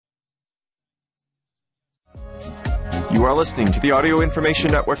You are listening to the Audio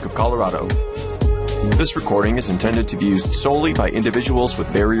Information Network of Colorado. This recording is intended to be used solely by individuals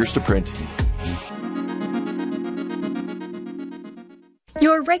with barriers to print.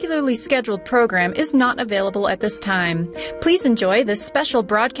 Your regularly scheduled program is not available at this time. Please enjoy this special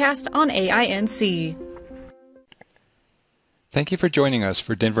broadcast on AINC. Thank you for joining us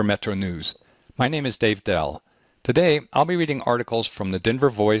for Denver Metro News. My name is Dave Dell. Today, I'll be reading articles from the Denver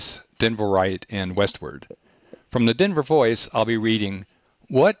Voice, Denverite, and Westward. From the Denver Voice, I'll be reading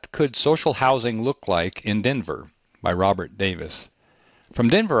What Could Social Housing Look Like in Denver? By Robert Davis. From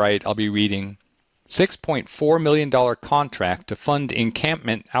Denverite, I'll be reading $6.4 million contract to fund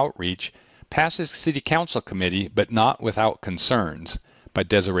encampment outreach passes City Council Committee but not without concerns by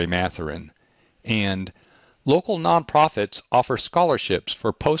Desiree Matherin. And local nonprofits offer scholarships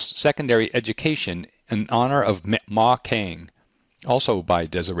for post-secondary education in honor of Ma Kang, also by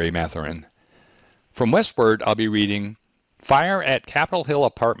Desiree Matherin. From Westward, I'll be reading Fire at Capitol Hill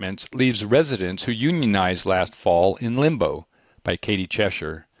Apartments Leaves Residents Who Unionized Last Fall in Limbo by Katie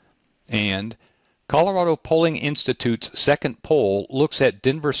Cheshire. And Colorado Polling Institute's second poll looks at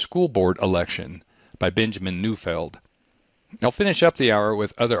Denver School Board election by Benjamin Neufeld. I'll finish up the hour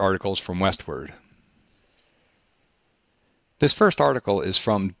with other articles from Westward. This first article is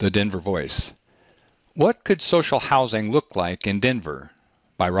from the Denver Voice. What could social housing look like in Denver?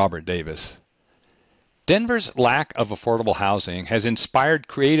 By Robert Davis. Denver's lack of affordable housing has inspired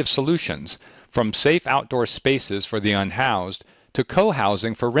creative solutions, from safe outdoor spaces for the unhoused to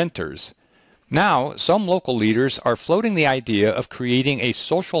co-housing for renters. Now, some local leaders are floating the idea of creating a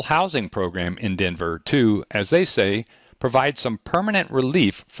social housing program in Denver to, as they say, provide some permanent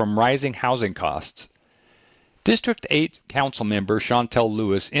relief from rising housing costs. District 8 Council member Chantel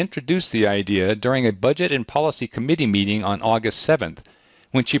Lewis introduced the idea during a Budget and Policy Committee meeting on August 7th,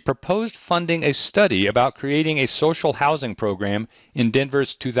 when she proposed funding a study about creating a social housing program in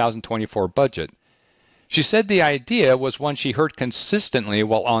Denver's 2024 budget. She said the idea was one she heard consistently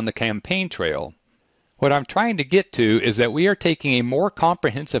while on the campaign trail. What I'm trying to get to is that we are taking a more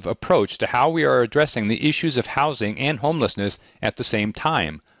comprehensive approach to how we are addressing the issues of housing and homelessness at the same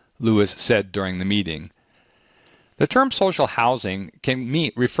time, Lewis said during the meeting. The term social housing can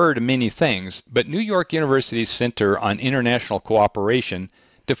refer to many things, but New York University's Center on International Cooperation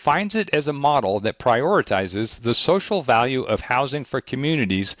defines it as a model that prioritizes the social value of housing for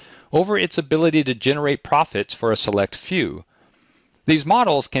communities over its ability to generate profits for a select few. These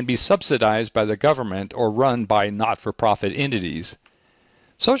models can be subsidized by the government or run by not-for-profit entities.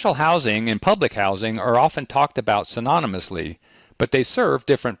 Social housing and public housing are often talked about synonymously, but they serve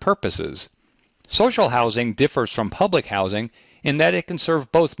different purposes. Social housing differs from public housing in that it can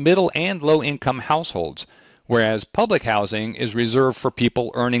serve both middle and low-income households, whereas public housing is reserved for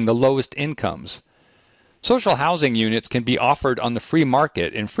people earning the lowest incomes. Social housing units can be offered on the free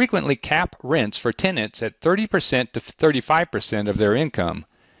market and frequently cap rents for tenants at 30% to 35% of their income.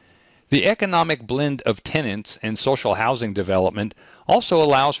 The economic blend of tenants and social housing development also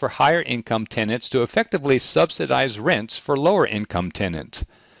allows for higher income tenants to effectively subsidize rents for lower income tenants.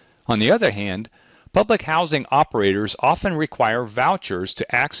 On the other hand, public housing operators often require vouchers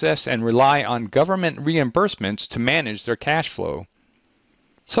to access and rely on government reimbursements to manage their cash flow.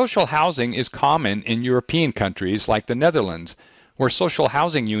 Social housing is common in European countries like the Netherlands, where social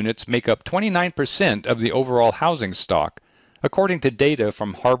housing units make up 29% of the overall housing stock, according to data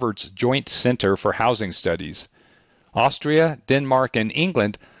from Harvard's Joint Center for Housing Studies. Austria, Denmark, and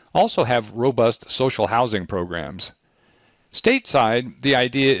England also have robust social housing programs. Stateside, the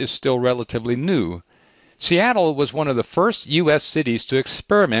idea is still relatively new. Seattle was one of the first U.S. cities to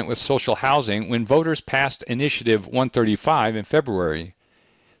experiment with social housing when voters passed Initiative 135 in February.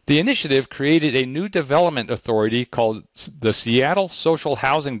 The initiative created a new development authority called the Seattle Social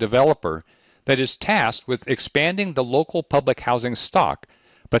Housing Developer that is tasked with expanding the local public housing stock,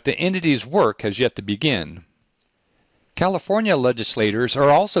 but the entity's work has yet to begin. California legislators are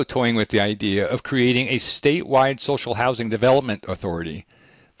also toying with the idea of creating a statewide social housing development authority.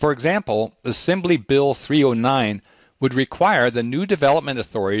 For example, Assembly Bill 309 would require the new development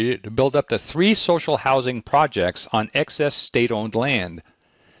authority to build up to 3 social housing projects on excess state-owned land.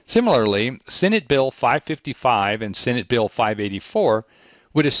 Similarly, Senate Bill 555 and Senate Bill 584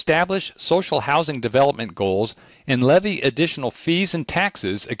 would establish social housing development goals and levy additional fees and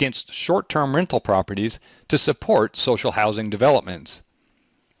taxes against short-term rental properties to support social housing developments.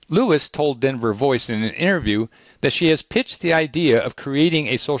 Lewis told Denver Voice in an interview that she has pitched the idea of creating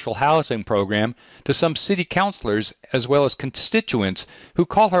a social housing program to some city councilors as well as constituents who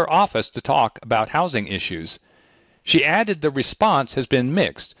call her office to talk about housing issues. She added the response has been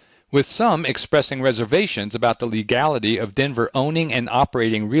mixed, with some expressing reservations about the legality of Denver owning and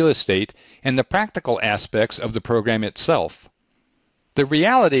operating real estate and the practical aspects of the program itself. The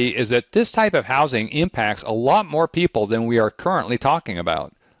reality is that this type of housing impacts a lot more people than we are currently talking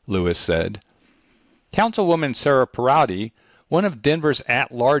about, Lewis said. Councilwoman Sarah Parati, one of Denver's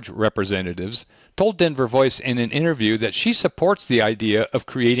at-large representatives, told Denver Voice in an interview that she supports the idea of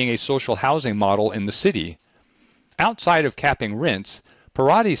creating a social housing model in the city. Outside of capping rents,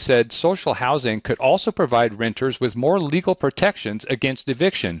 Parati said social housing could also provide renters with more legal protections against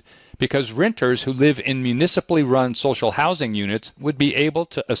eviction because renters who live in municipally run social housing units would be able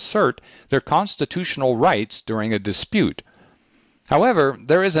to assert their constitutional rights during a dispute. However,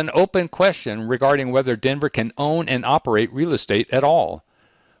 there is an open question regarding whether Denver can own and operate real estate at all.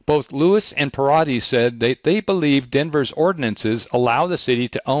 Both Lewis and Parati said that they believe Denver's ordinances allow the city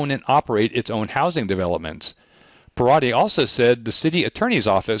to own and operate its own housing developments. Parati also said the city attorney's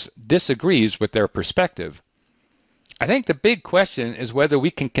office disagrees with their perspective. I think the big question is whether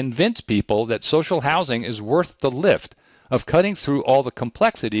we can convince people that social housing is worth the lift of cutting through all the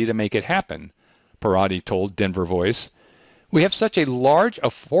complexity to make it happen, Parati told Denver Voice. We have such a large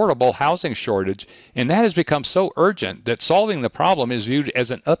affordable housing shortage, and that has become so urgent that solving the problem is viewed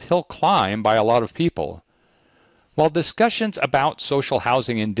as an uphill climb by a lot of people. While discussions about social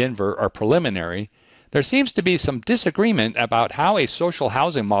housing in Denver are preliminary, there seems to be some disagreement about how a social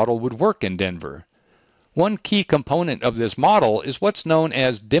housing model would work in Denver. One key component of this model is what's known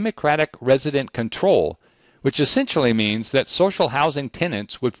as democratic resident control, which essentially means that social housing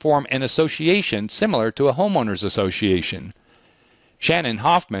tenants would form an association similar to a homeowners association. Shannon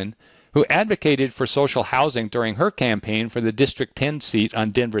Hoffman, who advocated for social housing during her campaign for the District 10 seat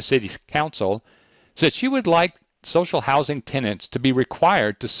on Denver City Council, said she would like social housing tenants to be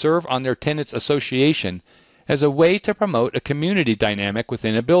required to serve on their tenants association as a way to promote a community dynamic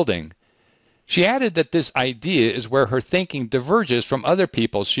within a building. She added that this idea is where her thinking diverges from other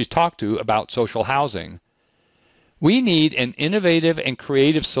people she talked to about social housing. We need an innovative and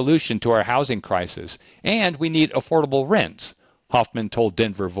creative solution to our housing crisis, and we need affordable rents, Hoffman told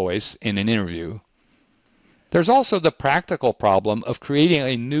Denver Voice in an interview. There's also the practical problem of creating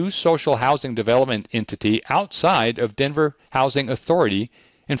a new social housing development entity outside of Denver Housing Authority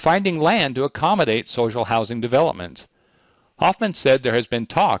and finding land to accommodate social housing developments. Hoffman said there has been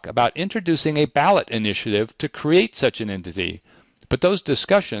talk about introducing a ballot initiative to create such an entity, but those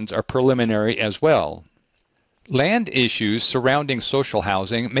discussions are preliminary as well. Land issues surrounding social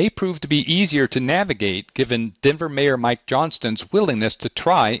housing may prove to be easier to navigate given Denver Mayor Mike Johnston's willingness to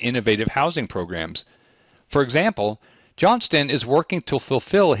try innovative housing programs. For example, Johnston is working to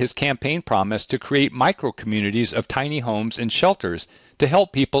fulfill his campaign promise to create micro-communities of tiny homes and shelters to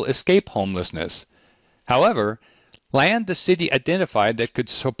help people escape homelessness. However, land the city identified that could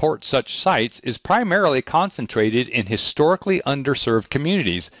support such sites is primarily concentrated in historically underserved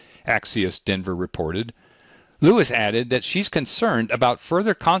communities, Axios Denver reported. Lewis added that she's concerned about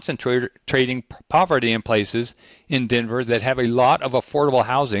further concentrating poverty in places in Denver that have a lot of affordable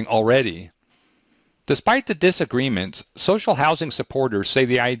housing already. Despite the disagreements, social housing supporters say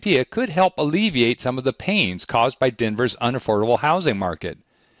the idea could help alleviate some of the pains caused by Denver's unaffordable housing market.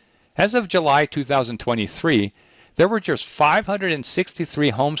 As of July 2023, there were just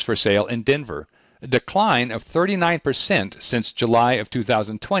 563 homes for sale in Denver, a decline of 39% since July of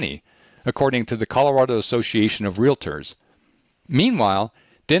 2020, according to the Colorado Association of Realtors. Meanwhile,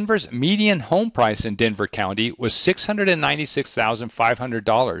 Denver's median home price in Denver County was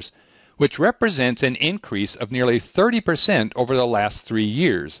 $696,500, which represents an increase of nearly 30% over the last 3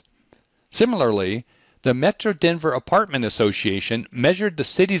 years. Similarly, the Metro Denver Apartment Association measured the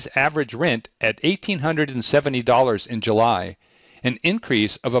city's average rent at $1,870 in July, an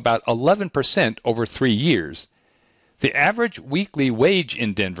increase of about 11% over 3 years. The average weekly wage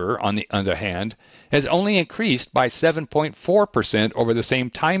in Denver, on the other hand, has only increased by 7.4% over the same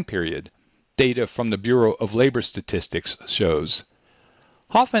time period, data from the Bureau of Labor Statistics shows.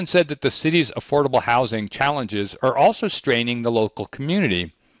 Hoffman said that the city's affordable housing challenges are also straining the local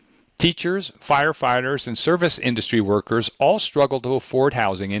community. Teachers, firefighters, and service industry workers all struggle to afford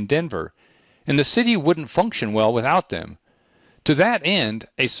housing in Denver, and the city wouldn't function well without them. To that end,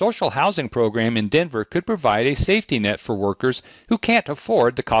 a social housing program in Denver could provide a safety net for workers who can't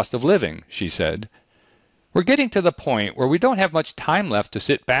afford the cost of living, she said. We're getting to the point where we don't have much time left to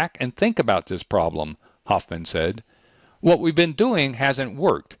sit back and think about this problem, Hoffman said. What we've been doing hasn't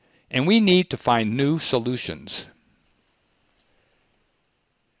worked, and we need to find new solutions.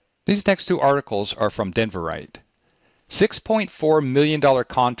 These next two articles are from Denverite. $6.4 million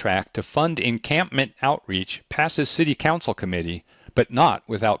contract to fund encampment outreach passes City Council Committee but not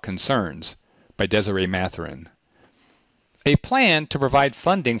without concerns, by Desiree Matherin. A plan to provide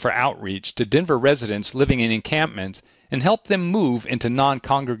funding for outreach to Denver residents living in encampments and help them move into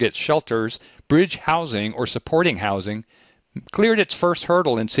non-congregate shelters, bridge housing, or supporting housing cleared its first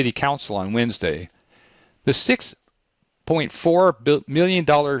hurdle in City Council on Wednesday. The $6.4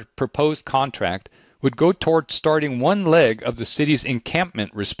 million proposed contract would go toward starting one leg of the city's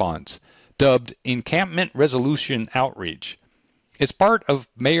encampment response, dubbed Encampment Resolution Outreach. It's part of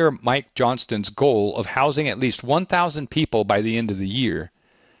Mayor Mike Johnston's goal of housing at least 1,000 people by the end of the year.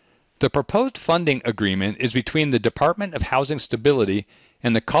 The proposed funding agreement is between the Department of Housing Stability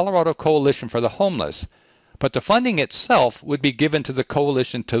and the Colorado Coalition for the Homeless, but the funding itself would be given to the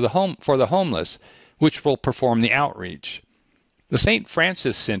Coalition for the Homeless, which will perform the outreach. The St.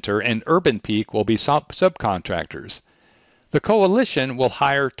 Francis Center and Urban Peak will be subcontractors. The Coalition will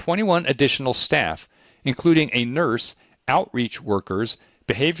hire 21 additional staff, including a nurse, outreach workers,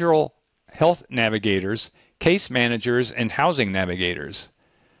 behavioral health navigators, case managers, and housing navigators.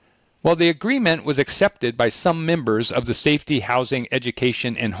 While the agreement was accepted by some members of the Safety, Housing,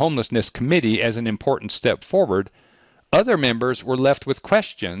 Education, and Homelessness Committee as an important step forward, other members were left with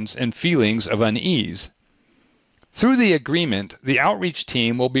questions and feelings of unease. Through the agreement, the outreach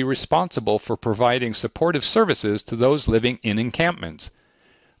team will be responsible for providing supportive services to those living in encampments.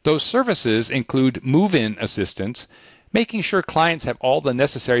 Those services include move-in assistance, making sure clients have all the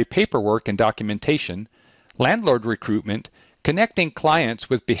necessary paperwork and documentation, landlord recruitment, connecting clients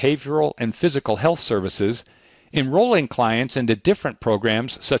with behavioral and physical health services, enrolling clients into different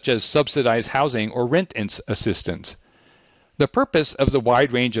programs such as subsidized housing or rent assistance. The purpose of the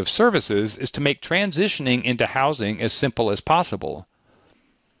wide range of services is to make transitioning into housing as simple as possible.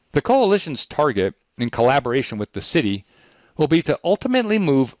 The Coalition's target, in collaboration with the city, will be to ultimately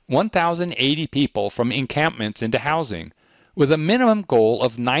move 1,080 people from encampments into housing, with a minimum goal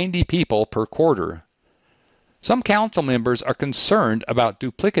of 90 people per quarter. Some council members are concerned about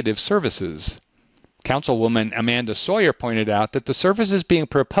duplicative services. Councilwoman Amanda Sawyer pointed out that the services being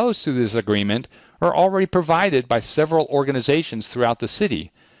proposed through this agreement are already provided by several organizations throughout the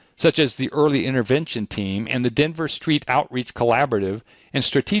city, such as the Early Intervention Team and the Denver Street Outreach Collaborative and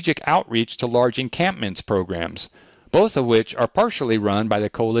Strategic Outreach to Large Encampments programs, both of which are partially run by the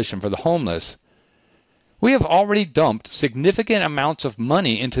Coalition for the Homeless. We have already dumped significant amounts of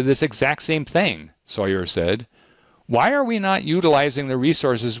money into this exact same thing, Sawyer said. Why are we not utilizing the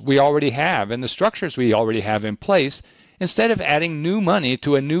resources we already have and the structures we already have in place instead of adding new money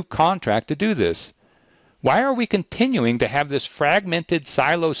to a new contract to do this? Why are we continuing to have this fragmented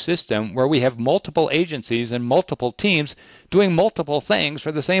silo system where we have multiple agencies and multiple teams doing multiple things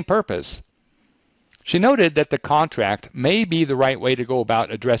for the same purpose? She noted that the contract may be the right way to go about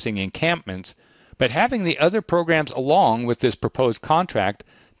addressing encampments, but having the other programs along with this proposed contract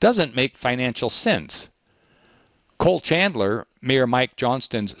doesn't make financial sense. Cole Chandler, Mayor Mike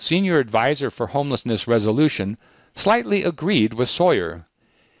Johnston's senior advisor for homelessness resolution, slightly agreed with Sawyer.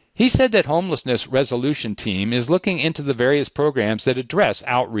 He said that Homelessness Resolution Team is looking into the various programs that address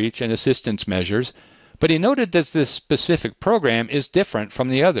outreach and assistance measures, but he noted that this specific program is different from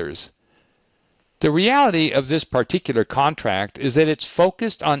the others. The reality of this particular contract is that it's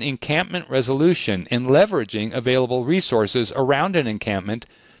focused on encampment resolution and leveraging available resources around an encampment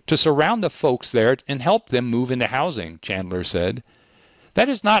to surround the folks there and help them move into housing, Chandler said. That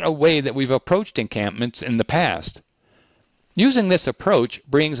is not a way that we've approached encampments in the past. Using this approach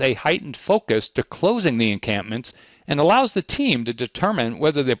brings a heightened focus to closing the encampments and allows the team to determine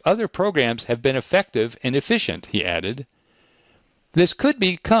whether the other programs have been effective and efficient, he added. This could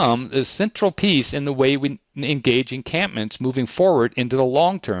become the central piece in the way we engage encampments moving forward into the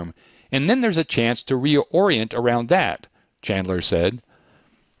long term, and then there's a chance to reorient around that, Chandler said.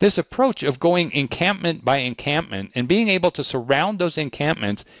 This approach of going encampment by encampment and being able to surround those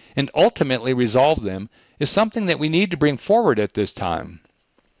encampments and ultimately resolve them is something that we need to bring forward at this time.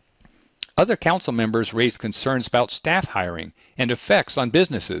 Other council members raised concerns about staff hiring and effects on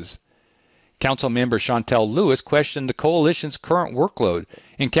businesses. Council member Chantel Lewis questioned the coalition's current workload,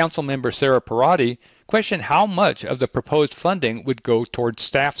 and Council member Sarah Parati questioned how much of the proposed funding would go towards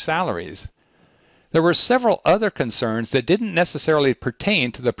staff salaries. There were several other concerns that didn't necessarily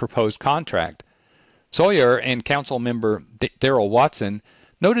pertain to the proposed contract. Sawyer and Council member Darrell Watson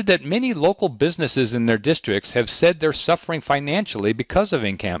noted that many local businesses in their districts have said they're suffering financially because of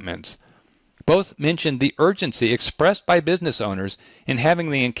encampments. Both mentioned the urgency expressed by business owners in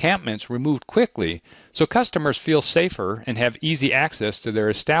having the encampments removed quickly so customers feel safer and have easy access to their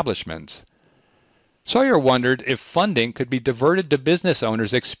establishments. Sawyer wondered if funding could be diverted to business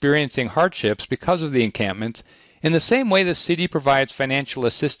owners experiencing hardships because of the encampments in the same way the city provides financial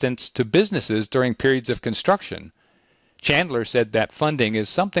assistance to businesses during periods of construction. Chandler said that funding is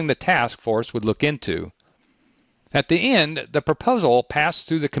something the task force would look into. At the end, the proposal passed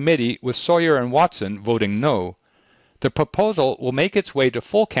through the committee with Sawyer and Watson voting no. The proposal will make its way to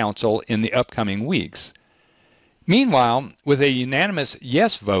full council in the upcoming weeks. Meanwhile, with a unanimous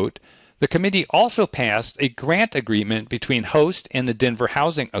yes vote, the committee also passed a grant agreement between Host and the Denver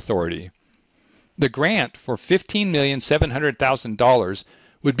Housing Authority. The grant for $15,700,000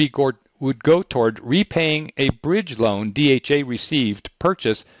 would go toward repaying a bridge loan DHA received to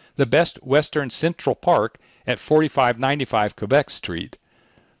purchase the Best Western Central Park at 4595 Quebec Street.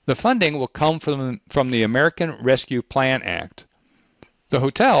 The funding will come from the American Rescue Plan Act. The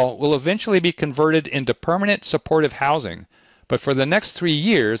hotel will eventually be converted into permanent supportive housing, but for the next 3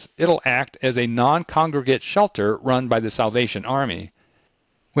 years, it'll act as a non-congregate shelter run by the Salvation Army.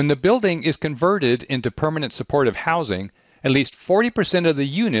 When the building is converted into permanent supportive housing, at least 40% of the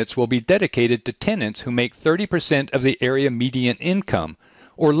units will be dedicated to tenants who make 30% of the area median income,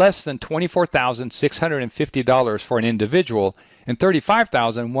 or less than $24,650 for an individual and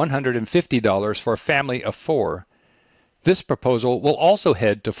 $35,150 for a family of 4. This proposal will also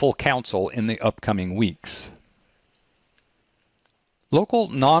head to full council in the upcoming weeks. Local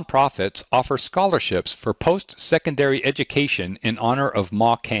nonprofits offer scholarships for post-secondary education in honor of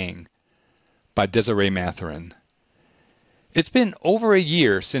Ma Kang, by Desiree Matherin. It's been over a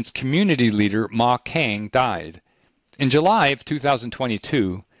year since community leader Ma Kang died. In July of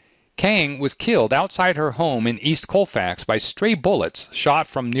 2022, Kang was killed outside her home in East Colfax by stray bullets shot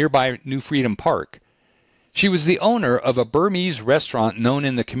from nearby New Freedom Park. She was the owner of a Burmese restaurant known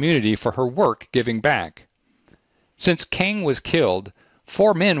in the community for her work giving back. Since Kang was killed,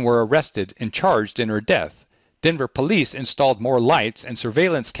 4 men were arrested and charged in her death. Denver police installed more lights and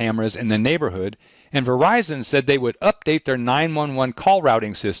surveillance cameras in the neighborhood, and Verizon said they would update their 911 call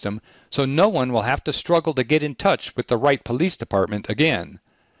routing system so no one will have to struggle to get in touch with the right police department again.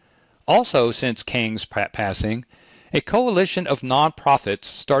 Also, since Kang's passing, a coalition of nonprofits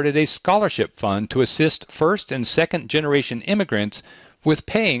started a scholarship fund to assist first- and second-generation immigrants with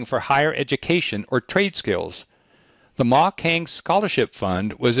paying for higher education or trade skills. The Ma Kang Scholarship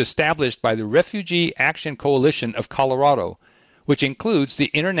Fund was established by the Refugee Action Coalition of Colorado, which includes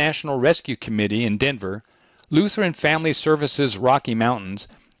the International Rescue Committee in Denver, Lutheran Family Services Rocky Mountains,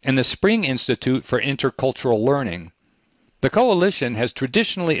 and the Spring Institute for Intercultural Learning. The coalition has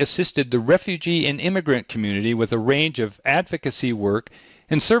traditionally assisted the refugee and immigrant community with a range of advocacy work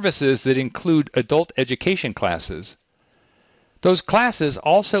and services that include adult education classes. Those classes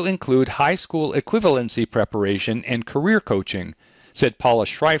also include high school equivalency preparation and career coaching, said Paula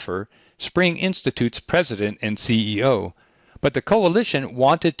Schreifer, Spring Institute's president and CEO. But the coalition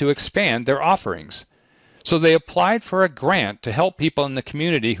wanted to expand their offerings. So they applied for a grant to help people in the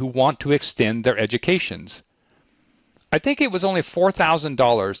community who want to extend their educations. I think it was only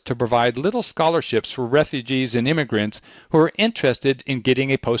 $4,000 to provide little scholarships for refugees and immigrants who are interested in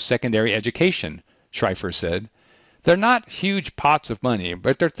getting a post-secondary education, Schreifer said. They're not huge pots of money,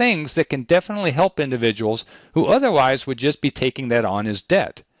 but they're things that can definitely help individuals who otherwise would just be taking that on as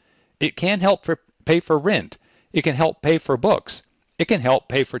debt. It can help pay for rent. It can help pay for books. It can help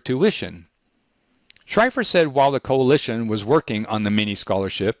pay for tuition. Schreifer said while the coalition was working on the mini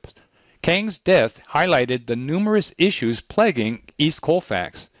scholarship, Kang's death highlighted the numerous issues plaguing East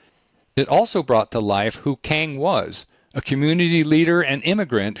Colfax. It also brought to life who Kang was, a community leader and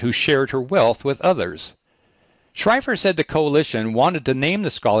immigrant who shared her wealth with others. Schreifer said the coalition wanted to name the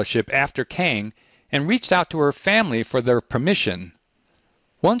scholarship after Kang and reached out to her family for their permission.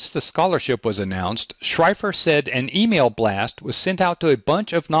 Once the scholarship was announced, Schreifer said an email blast was sent out to a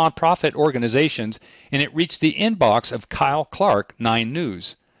bunch of nonprofit organizations and it reached the inbox of Kyle Clark, 9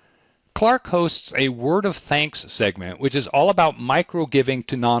 News. Clark hosts a Word of Thanks segment, which is all about micro-giving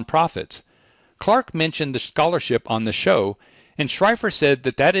to nonprofits. Clark mentioned the scholarship on the show, and Schreifer said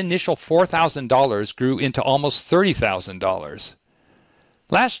that initial $4,000 grew into almost $30,000.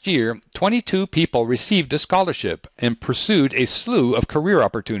 Last year, 22 people received a scholarship and pursued a slew of career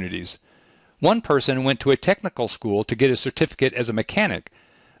opportunities. One person went to a technical school to get a certificate as a mechanic.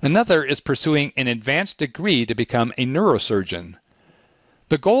 Another is pursuing an advanced degree to become a neurosurgeon.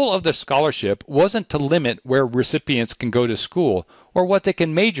 The goal of the scholarship wasn't to limit where recipients can go to school or what they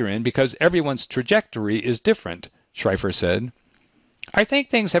can major in because everyone's trajectory is different, Schreifer said. I think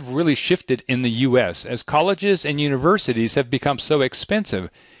things have really shifted in the U.S. as colleges and universities have become so expensive,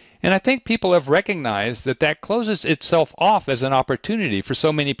 and I think people have recognized that closes itself off as an opportunity for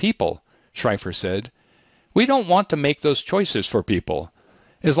so many people, Schreifer said. We don't want to make those choices for people.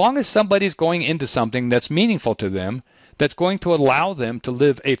 As long as somebody's going into something that's meaningful to them, that's going to allow them to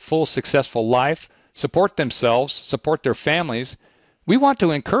live a full, successful life, support themselves, support their families, we want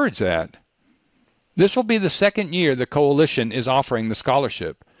to encourage that. This will be the second year the Coalition is offering the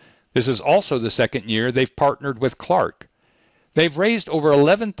scholarship. This is also the second year they've partnered with Clark. They've raised over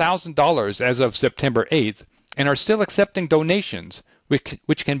 $11,000 as of September 8th and are still accepting donations,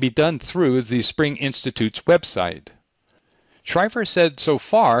 which can be done through the Spring Institute's website. Schreifer said so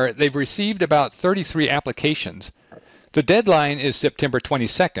far they've received about 33 applications. The deadline is September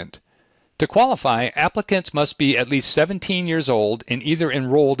 22nd. To qualify, applicants must be at least 17 years old and either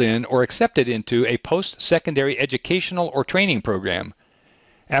enrolled in or accepted into a post-secondary educational or training program.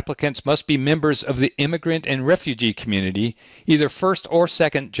 Applicants must be members of the immigrant and refugee community, either first or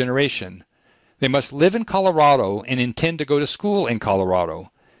second generation. They must live in Colorado and intend to go to school in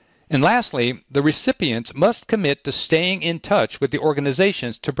Colorado. And lastly, the recipients must commit to staying in touch with the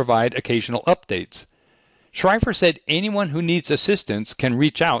organizations to provide occasional updates. Schreifer said anyone who needs assistance can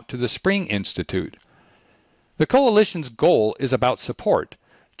reach out to the Spring Institute. The Coalition's goal is about support,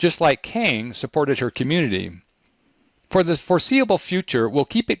 just like Kang supported her community. For the foreseeable future, we'll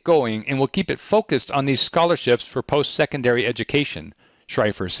keep it going and we'll keep it focused on these scholarships for post-secondary education,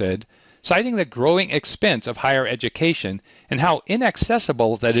 Schreifer said, citing the growing expense of higher education and how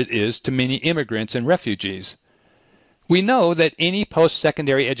inaccessible that it is to many immigrants and refugees. We know that any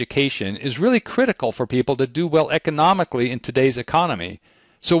post-secondary education is really critical for people to do well economically in today's economy,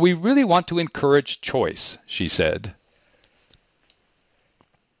 so we really want to encourage choice, she said.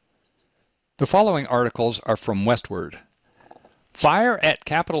 The following articles are from Westward. Fire at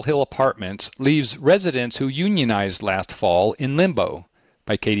Capitol Hill Apartments leaves residents who unionized last fall in limbo,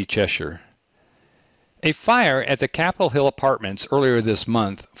 by Katie Cheshire. A fire at the Capitol Hill Apartments earlier this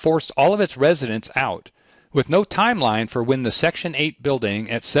month forced all of its residents out, with no timeline for when the Section 8 building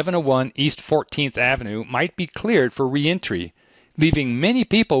at 701 East 14th Avenue might be cleared for re-entry, leaving many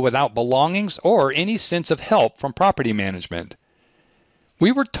people without belongings or any sense of help from property management.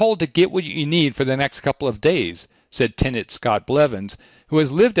 We were told to get what you need for the next couple of days, said tenant Scott Blevins, who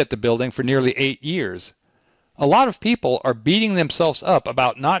has lived at the building for nearly 8 years. A lot of people are beating themselves up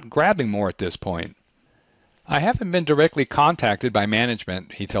about not grabbing more at this point. I haven't been directly contacted by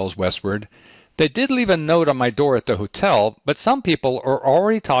management, he tells Westward. They did leave a note on my door at the hotel, but some people are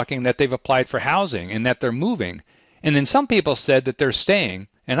already talking that they've applied for housing and that they're moving, and then some people said that they're staying,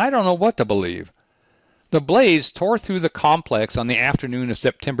 and I don't know what to believe. The blaze tore through the complex on the afternoon of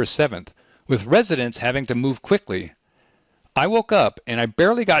September 7th, with residents having to move quickly. I woke up, and I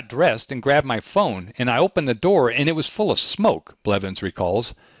barely got dressed and grabbed my phone, and I opened the door, and it was full of smoke, Blevins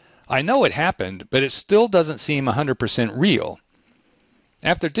recalls. I know it happened, but it still doesn't seem 100% real.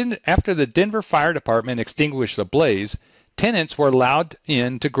 After the Denver Fire Department extinguished the blaze, tenants were allowed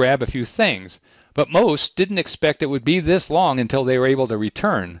in to grab a few things, but most didn't expect it would be this long until they were able to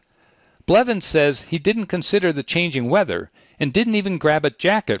return. Blevins says he didn't consider the changing weather and didn't even grab a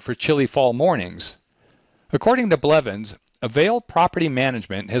jacket for chilly fall mornings. According to Blevins, Avail Property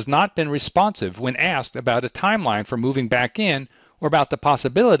Management has not been responsive when asked about a timeline for moving back in or about the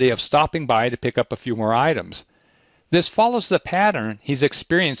possibility of stopping by to pick up a few more items. This follows the pattern he's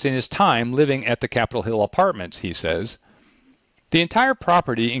experienced in his time living at the Capitol Hill Apartments, he says. The entire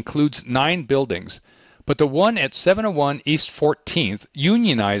property includes 9 buildings, but the one at 701 East 14th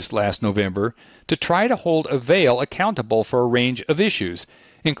unionized last November to try to hold Avail accountable for a range of issues,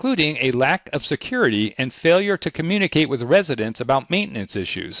 including a lack of security and failure to communicate with residents about maintenance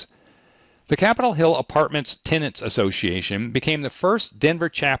issues. The Capitol Hill Apartments Tenants Association became the first Denver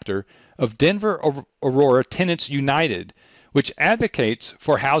chapter of Denver Aurora Tenants United, which advocates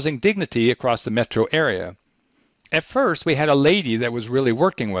for housing dignity across the metro area. At first, we had a lady that was really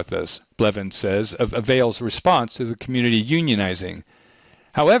working with us, Blevins says, of Avail's response to the community unionizing.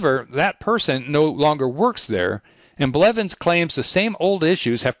 However, that person no longer works there, and Blevins claims the same old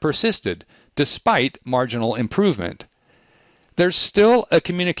issues have persisted, despite marginal improvement. There's still a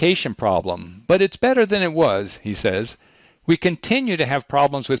communication problem, but it's better than it was, he says. We continue to have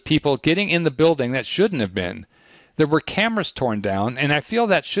problems with people getting in the building that shouldn't have been. There were cameras torn down, and I feel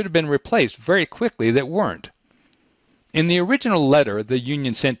that should have been replaced very quickly that weren't. In the original letter the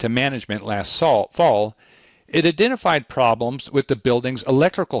union sent to management last fall, it identified problems with the building's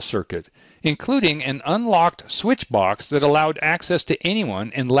electrical circuit, including an unlocked switch box that allowed access to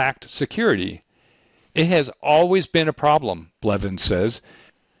anyone and lacked security. It has always been a problem, Blevins says.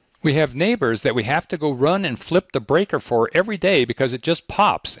 We have neighbors that we have to go run and flip the breaker for every day because it just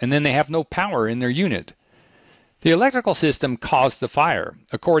pops and then they have no power in their unit. The electrical system caused the fire,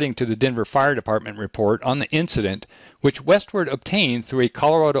 according to the Denver Fire Department report on the incident, which Westward obtained through a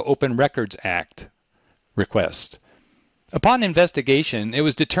Colorado Open Records Act request. Upon investigation, it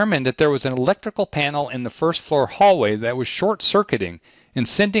was determined that there was an electrical panel in the first-floor hallway that was short-circuiting and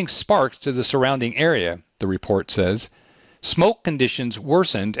sending sparks to the surrounding area, the report says. Smoke conditions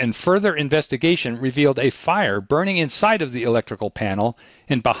worsened, and further investigation revealed a fire burning inside of the electrical panel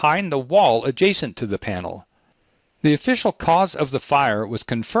and behind the wall adjacent to the panel. The official cause of the fire was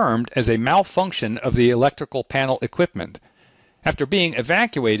confirmed as a malfunction of the electrical panel equipment. After being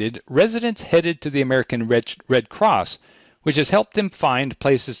evacuated, residents headed to the American Red Cross, which has helped them find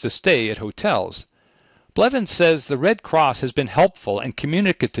places to stay at hotels. Blevins says the Red Cross has been helpful and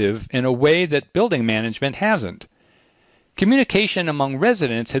communicative in a way that building management hasn't. Communication among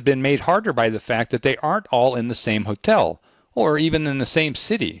residents had been made harder by the fact that they aren't all in the same hotel, or even in the same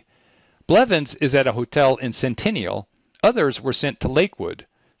city. Blevins is at a hotel in Centennial. Others were sent to Lakewood.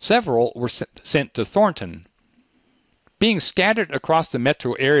 Several were sent to Thornton. Being scattered across the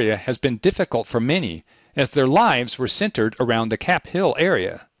metro area has been difficult for many, as their lives were centered around the Cap Hill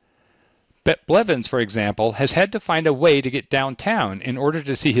area. Blevins, for example, has had to find a way to get downtown in order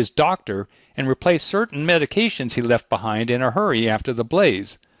to see his doctor and replace certain medications he left behind in a hurry after the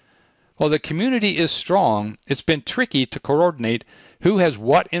blaze. While the community is strong, it's been tricky to coordinate who has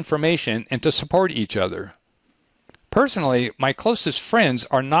what information and to support each other. Personally, my closest friends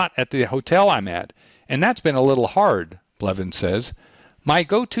are not at the hotel I'm at, and that's been a little hard, Blevins says. My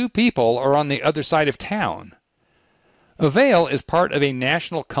go-to people are on the other side of town. Avail is part of a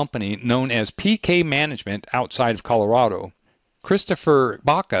national company known as PK Management outside of Colorado. Christopher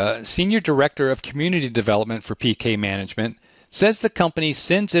Baca, Senior Director of Community Development for PK Management, says the company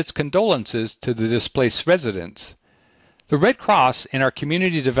sends its condolences to the displaced residents. The Red Cross and our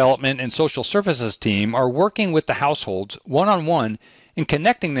Community Development and Social Services team are working with the households one-on-one and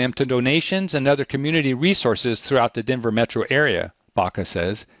connecting them to donations and other community resources throughout the Denver metro area, Baca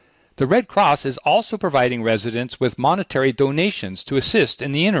says. The Red Cross is also providing residents with monetary donations to assist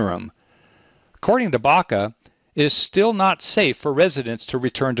in the interim. According to Baca, it is still not safe for residents to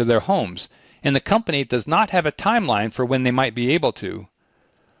return to their homes, and the company does not have a timeline for when they might be able to.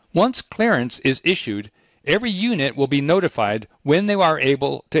 Once clearance is issued, every unit will be notified when they are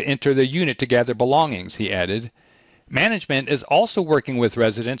able to enter the unit to gather belongings, he added. Management is also working with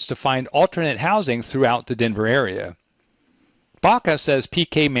residents to find alternate housing throughout the Denver area. Baca says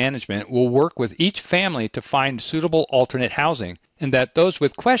PK Management will work with each family to find suitable alternate housing, and that those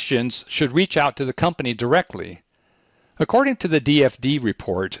with questions should reach out to the company directly. According to the DFD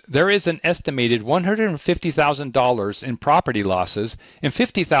report, there is an estimated $150,000 in property losses and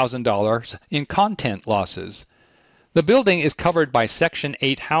 $50,000 in content losses. The building is covered by Section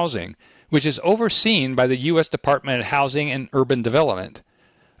 8 housing, which is overseen by the U.S. Department of Housing and Urban Development.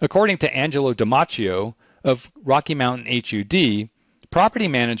 According to Angelo Damaccio of Rocky Mountain HUD, property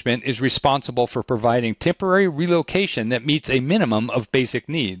management is responsible for providing temporary relocation that meets a minimum of basic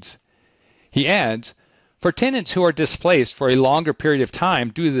needs. He adds, for tenants who are displaced for a longer period of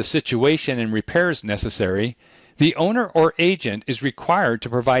time due to the situation and repairs necessary, the owner or agent is required to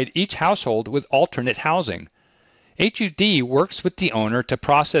provide each household with alternate housing. HUD works with the owner to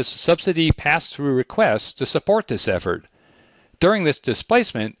process subsidy pass-through requests to support this effort. During this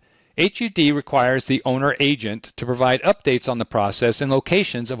displacement, HUD requires the owner-agent to provide updates on the process and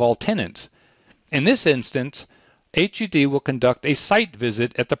locations of all tenants. In this instance, HUD will conduct a site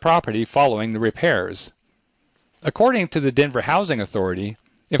visit at the property following the repairs. According to the Denver Housing Authority,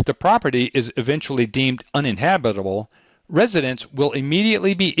 if the property is eventually deemed uninhabitable, residents will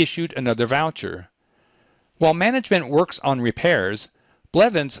immediately be issued another voucher. While management works on repairs,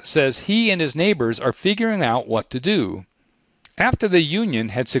 Blevins says he and his neighbors are figuring out what to do. After the union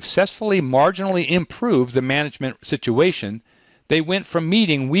had successfully marginally improved the management situation, they went from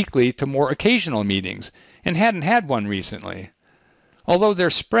meeting weekly to more occasional meetings, and hadn't had one recently. Although they're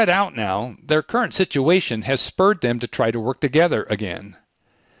spread out now, their current situation has spurred them to try to work together again.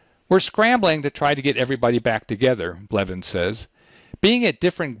 We're scrambling to try to get everybody back together, Blevins says. Being at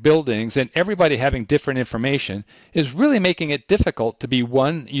different buildings and everybody having different information is really making it difficult to be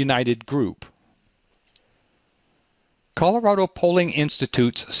one united group. Colorado Polling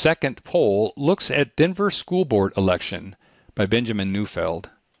Institute's second poll looks at Denver School Board election by Benjamin Neufeld.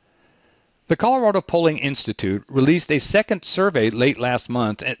 The Colorado Polling Institute released a second survey late last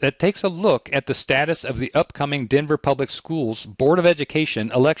month that takes a look at the status of the upcoming Denver Public Schools Board of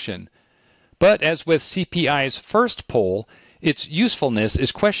Education election. But as with CPI's first poll, its usefulness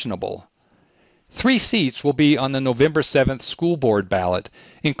is questionable. 3 seats will be on the November 7th school board ballot,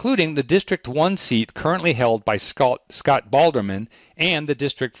 including the District 1 seat currently held by Scott Balderman and the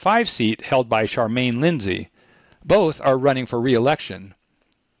District 5 seat held by Charmaine Lindsay. Both are running for re-election.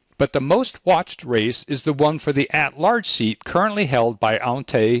 But the most watched race is the one for the at-large seat currently held by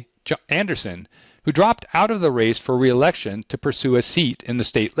Auntie Anderson, who dropped out of the race for re-election to pursue a seat in the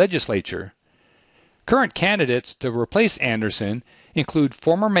state legislature. Current candidates to replace Anderson include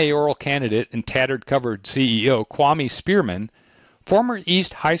former mayoral candidate and tattered-covered CEO Kwame Spearman, former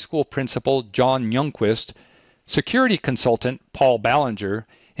East High School principal John Youngquist, security consultant Paul Ballinger,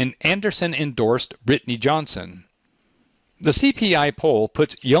 and Anderson-endorsed Brittany Johnson. The CPI poll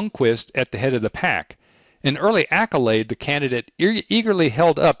puts Youngquist at the head of the pack, an early accolade the candidate eagerly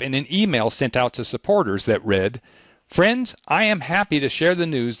held up in an email sent out to supporters that read, "Friends, I am happy to share the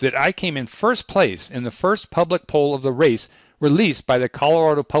news that I came in first place in the first public poll of the race released by the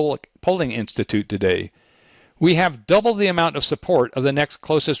Colorado Polling Institute today. We have double the amount of support of the next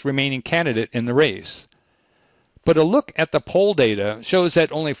closest remaining candidate in the race." But a look at the poll data shows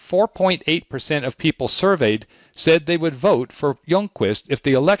that only 4.8% of people surveyed said they would vote for Youngquist if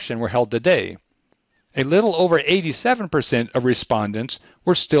the election were held today. A little over 87% of respondents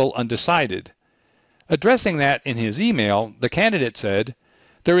were still undecided. Addressing that in his email, the candidate said,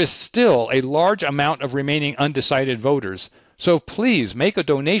 "There is still a large amount of remaining undecided voters, so please make a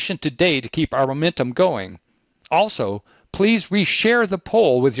donation today to keep our momentum going. Also, please reshare the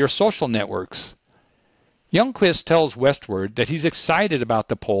poll with your social networks." Youngquist tells Westward that he's excited about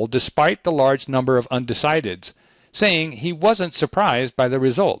the poll despite the large number of undecideds, saying he wasn't surprised by the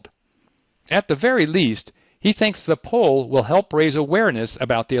result. At the very least, he thinks the poll will help raise awareness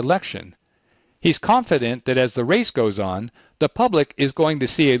about the election. He's confident that as the race goes on, the public is going to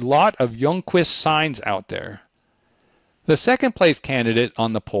see a lot of Youngquist signs out there. The second-place candidate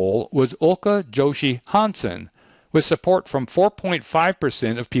on the poll was Ulka Joshi Hansen, with support from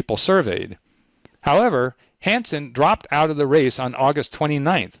 4.5% of people surveyed. However, Hansen dropped out of the race on August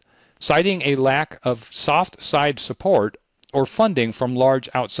 29th, citing a lack of soft-side support or funding from large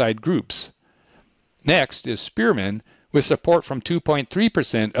outside groups. Next is Spearman, with support from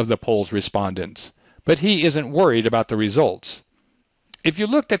 2.3% of the poll's respondents, but he isn't worried about the results. If you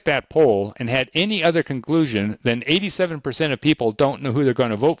looked at that poll and had any other conclusion than 87% of people don't know who they're going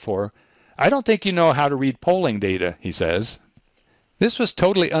to vote for, I don't think you know how to read polling data, he says. This was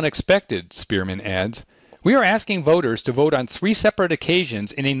totally unexpected, Spearman adds. We are asking voters to vote on 3 separate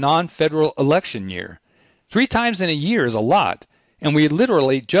occasions in a non-federal election year. 3 times in a year is a lot, and we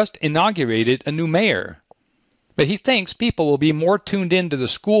literally just inaugurated a new mayor. But he thinks people will be more tuned in to the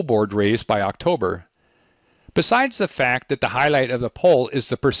school board race by October. Besides the fact that the highlight of the poll is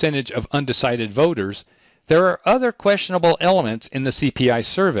the percentage of undecided voters, there are other questionable elements in the CPI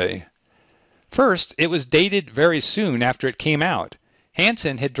survey. First, it was dated very soon after it came out.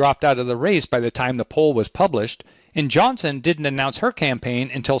 Hansen had dropped out of the race by the time the poll was published, and Johnson didn't announce her campaign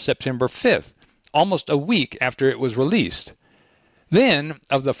until September 5th, almost a week after it was released. Then,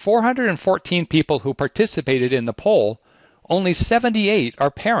 of the 414 people who participated in the poll, only 78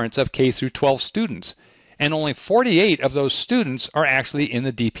 are parents of K-12 students, and only 48 of those students are actually in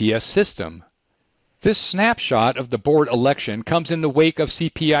the DPS system. This snapshot of the board election comes in the wake of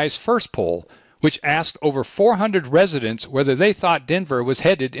CPI's first poll, which asked over 400 residents whether they thought Denver was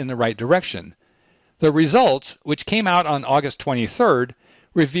headed in the right direction. The results, which came out on August 23rd,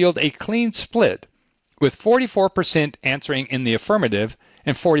 revealed a clean split, with 44% answering in the affirmative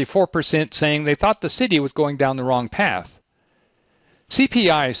and 44% saying they thought the city was going down the wrong path.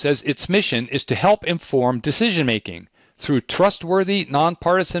 CPI says its mission is to help inform decision-making through trustworthy,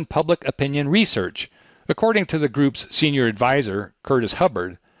 nonpartisan public opinion research, according to the group's senior advisor, Curtis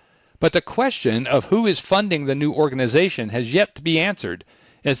Hubbard. But the question of who is funding the new organization has yet to be answered,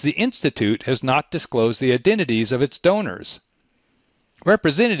 as the Institute has not disclosed the identities of its donors.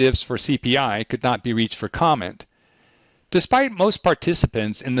 Representatives for CPI could not be reached for comment. Despite most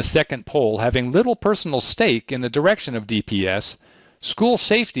participants in the second poll having little personal stake in the direction of DPS, school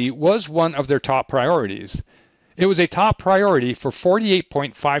safety was one of their top priorities. It was a top priority for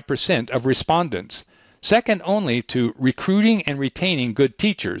 48.5% of respondents, second only to recruiting and retaining good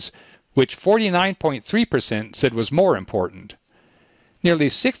teachers, which 49.3% said was more important. Nearly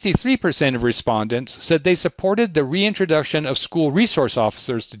 63% of respondents said they supported the reintroduction of school resource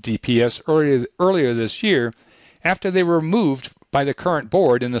officers to DPS earlier this year after they were removed by the current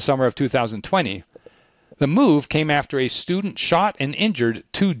board in the summer of 2020. The move came after a student shot and injured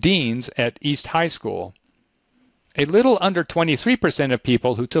 2 deans at East High School. A little under 23% of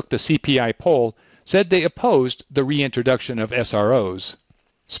people who took the CPI poll said they opposed the reintroduction of SROs.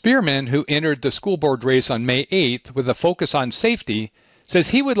 Spearman, who entered the school board race on May 8th with a focus on safety, says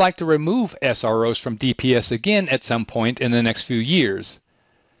he would like to remove SROs from DPS again at some point in the next few years.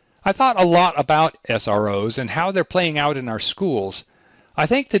 I thought a lot about SROs and how they're playing out in our schools. I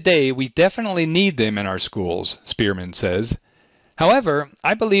think today we definitely need them in our schools, Spearman says. However,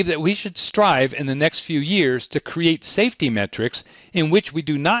 I believe that we should strive in the next few years to create safety metrics in which we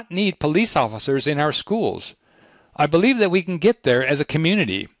do not need police officers in our schools. I believe that we can get there as a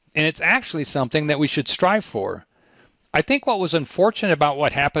community, and it's actually something that we should strive for. I think what was unfortunate about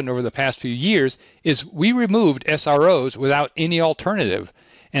what happened over the past few years is we removed SROs without any alternative,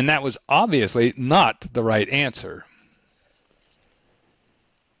 and that was obviously not the right answer.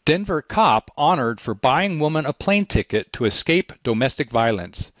 Denver Cop Honored for Buying Woman a Plane Ticket to Escape Domestic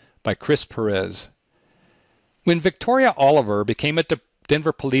Violence by Chris Perez. When Victoria Oliver became a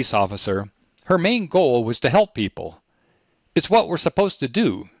Denver police officer, her main goal was to help people. It's what we're supposed to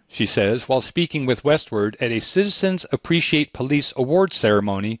do, she says while speaking with Westward at a Citizens Appreciate Police Awards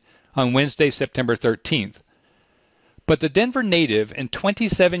ceremony on Wednesday, September 13th. But the Denver native and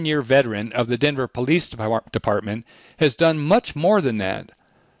 27-year veteran of the Denver Police Department has done much more than that.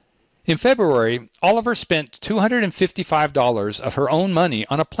 In February, Oliver spent $255 of her own money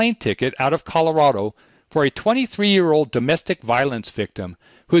on a plane ticket out of Colorado for a 23-year-old domestic violence victim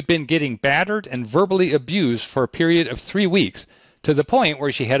who had been getting battered and verbally abused for a period of 3 weeks, to the point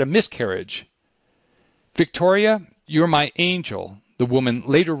where she had a miscarriage. "Victoria, you're my angel," the woman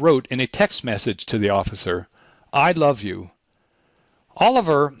later wrote in a text message to the officer. "I love you."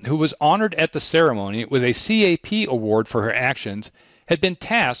 Oliver, who was honored at the ceremony with a CAP award for her actions, had been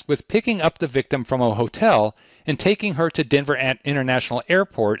tasked with picking up the victim from a hotel and taking her to Denver International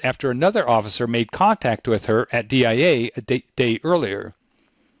Airport after another officer made contact with her at DIA a day earlier.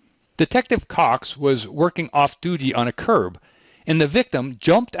 Detective Cox was working off-duty on a curb, and the victim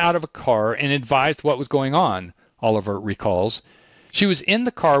jumped out of a car and advised what was going on, Oliver recalls. She was in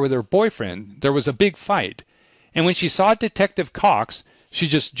the car with her boyfriend. There was a big fight, and when she saw Detective Cox, she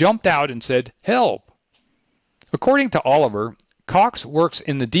just jumped out and said, "Help!" According to Oliver, Cox works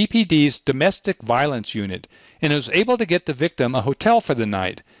in the DPD's domestic violence unit and was able to get the victim a hotel for the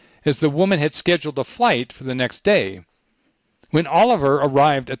night, as the woman had scheduled a flight for the next day. When Oliver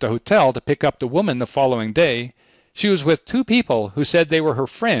arrived at the hotel to pick up the woman the following day, she was with two people who said they were her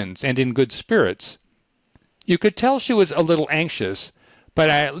friends and in good spirits. "You could tell she was a little anxious, but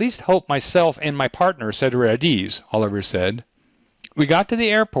I at least hope myself and my partner set her at ease," Oliver said. "We got to the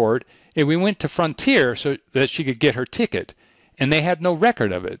airport and we went to Frontier so that she could get her ticket, and they had no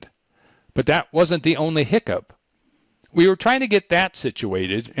record of it. But that wasn't the only hiccup. We were trying to get that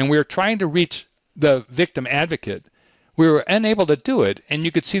situated, and we were trying to reach the victim advocate. We were unable to do it, and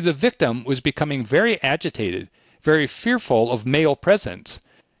you could see the victim was becoming very agitated, very fearful of male presence.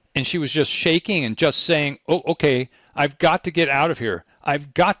 And she was just shaking and just saying, 'Oh, okay, I've got to get out of here.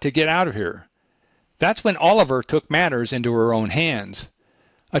 I've got to get out of here.' That's when Oliver took matters into her own hands.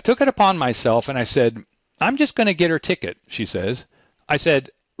 I took it upon myself, and I said, 'I'm just going to get her ticket,' she says. I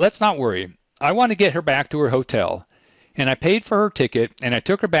said, 'Let's not worry. I want to get her back to her hotel.' And I paid for her ticket, and I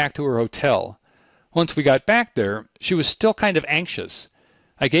took her back to her hotel. Once we got back there, she was still kind of anxious.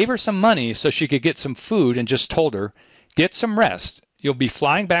 I gave her some money so she could get some food and just told her, 'Get some rest. You'll be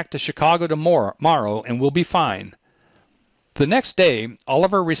flying back to Chicago tomorrow, and we'll be fine.' The next day,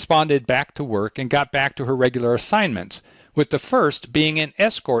 Oliver responded back to work and got back to her regular assignments, with the first being an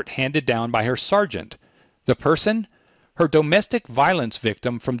escort handed down by her sergeant. The person? Her domestic violence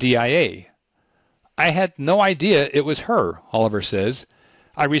victim from DIA. I had no idea it was her, Oliver says.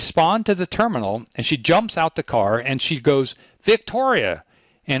 I respond to the terminal, and she jumps out the car, and she goes, 'Victoria!'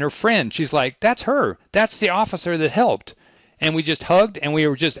 And her friend, she's like, 'That's her. That's the officer that helped.' And we just hugged, and we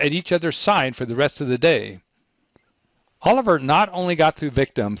were just at each other's side for the rest of the day." Oliver not only got the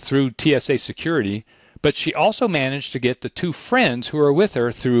victim through TSA security, but she also managed to get the two friends who were with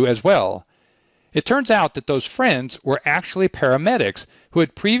her through as well. It turns out that those friends were actually paramedics who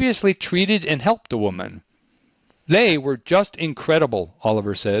had previously treated and helped the woman. They were just incredible,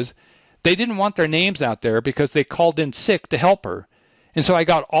 Oliver says. They didn't want their names out there because they called in sick to help her. And so I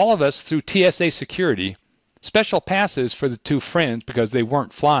got all of us through TSA security, special passes for the two friends because they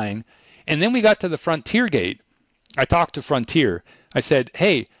weren't flying, and then we got to the Frontier gate. I talked to Frontier. I said,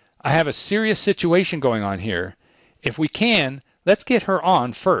 "Hey, I have a serious situation going on here. If we can, let's get her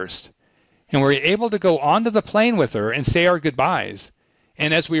on first." And we were able to go onto the plane with her and say our goodbyes.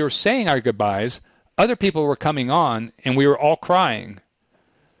 And as we were saying our goodbyes, other people were coming on, and we were all crying.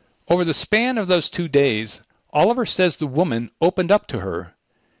 Over the span of those 2 days, Oliver says the woman opened up to her.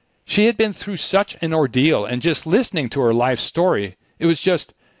 She had been through such an ordeal, and just listening to her life story, it was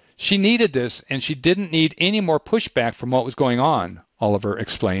just, She needed this, and she didn't need any more pushback from what was going on, Oliver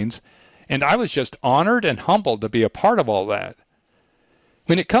explains, and I was just honored and humbled to be a part of all that.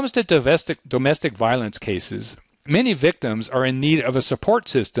 When it comes to domestic violence cases, many victims are in need of a support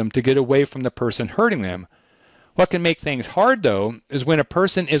system to get away from the person hurting them. What can make things hard, though, is when a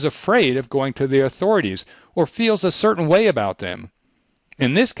person is afraid of going to the authorities or feels a certain way about them.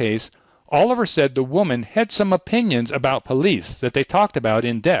 In this case, Oliver said the woman had some opinions about police that they talked about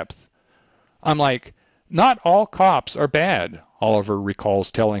in depth. I'm like, not all cops are bad, Oliver recalls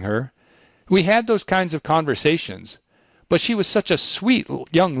telling her. We had those kinds of conversations. But she was such a sweet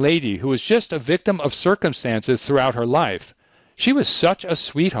young lady who was just a victim of circumstances throughout her life. She was such a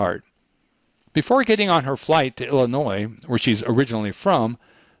sweetheart. Before getting on her flight to Illinois, where she's originally from,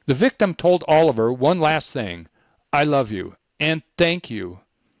 the victim told Oliver one last thing. I love you, and thank you.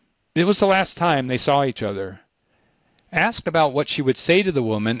 It was the last time they saw each other. Asked about what she would say to the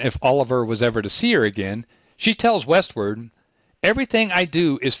woman if Oliver was ever to see her again, she tells Westward, everything I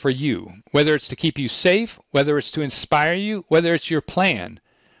do is for you, whether it's to keep you safe, whether it's to inspire you, whether it's your plan.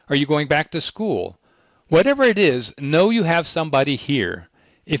 Are you going back to school? Whatever it is, know you have somebody here.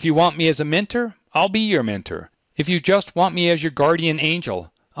 If you want me as a mentor, I'll be your mentor. If you just want me as your guardian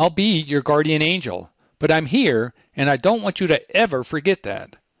angel, I'll be your guardian angel. But I'm here, and I don't want you to ever forget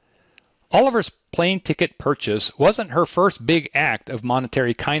that. Oliver's plane ticket purchase wasn't her first big act of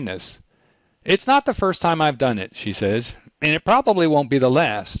monetary kindness. It's not the first time I've done it, she says, and it probably won't be the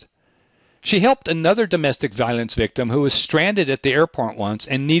last. She helped another domestic violence victim who was stranded at the airport once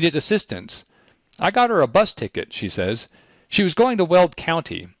and needed assistance. I got her a bus ticket, she says. She was going to Weld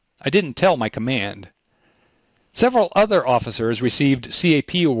County. I didn't tell my command. Several other officers received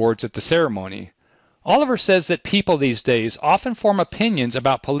CAP awards at the ceremony. Oliver says that people these days often form opinions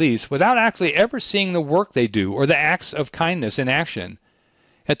about police without actually ever seeing the work they do or the acts of kindness in action.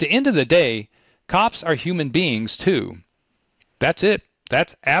 At the end of the day, cops are human beings too. That's it.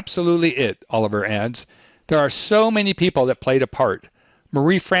 That's absolutely it, Oliver adds. There are so many people that played a part.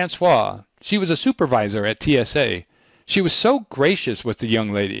 Marie Francois, she was a supervisor at TSA. She was so gracious with the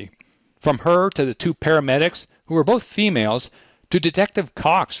young lady. From her to the two paramedics, who were both females, to Detective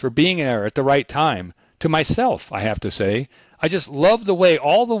Cox for being there at the right time, to myself, I have to say. I just love the way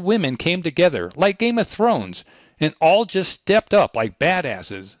all the women came together, like Game of Thrones, and all just stepped up like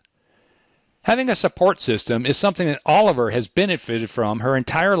badasses. Having a support system is something that Oliver has benefited from her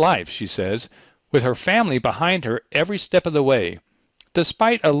entire life, she says, with her family behind her every step of the way,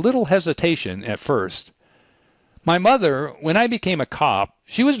 despite a little hesitation at first. My mother, when I became a cop,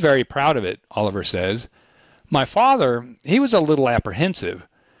 she was very proud of it, Oliver says. My father, he was a little apprehensive.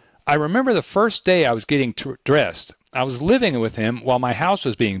 I remember the first day I was getting dressed. I was living with him while my house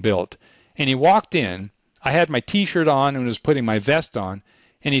was being built, and he walked in. I had my T-shirt on and was putting my vest on,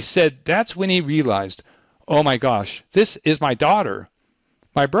 and he said that's when he realized, oh my gosh, this is my daughter.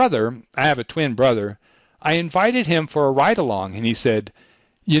 My brother, I have a twin brother, I invited him for a ride-along, and he said,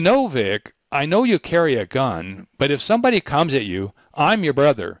 you know, Vic, I know you carry a gun, but if somebody comes at you, I'm your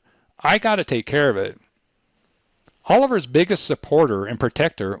brother. I got to take care of it. Oliver's biggest supporter and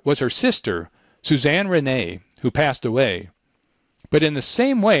protector was her sister, Suzanne Renee, who passed away. But in the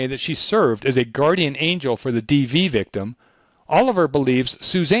same way that she served as a guardian angel for the DV victim, Oliver believes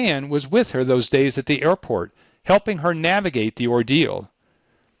Suzanne was with her those days at the airport, helping her navigate the ordeal.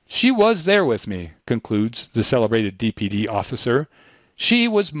 She was there with me, concludes the celebrated DPD officer. She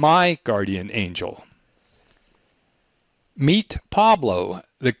was my guardian angel. Meet Pablo,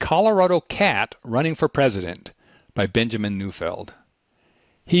 the Colorado cat running for president, by Benjamin Neufeld.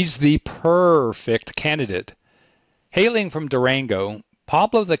 He's the perfect candidate. Hailing from Durango,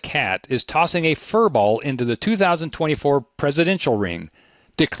 Pablo the cat is tossing a furball into the 2024 presidential ring,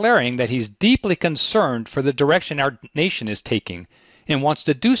 declaring that he's deeply concerned for the direction our nation is taking and wants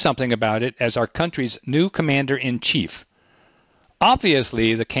to do something about it as our country's new commander-in-chief.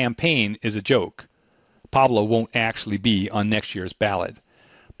 Obviously, the campaign is a joke. Pablo won't actually be on next year's ballot.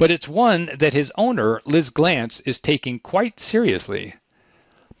 But it's one that his owner, Liz Glantz, is taking quite seriously.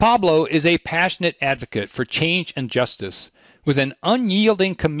 Pablo is a passionate advocate for change and justice, with an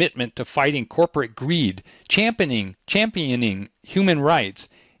unyielding commitment to fighting corporate greed, championing human rights,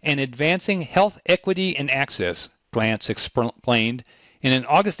 and advancing health equity and access, Glantz explained in an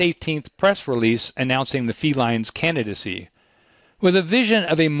August 18th press release announcing the feline's candidacy. With a vision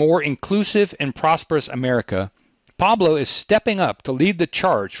of a more inclusive and prosperous America, Pablo is stepping up to lead the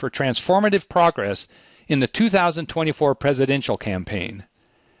charge for transformative progress in the 2024 presidential campaign.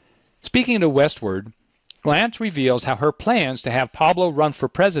 Speaking to Westward, Glantz reveals how her plans to have Pablo run for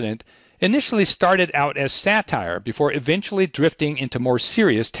president initially started out as satire before eventually drifting into more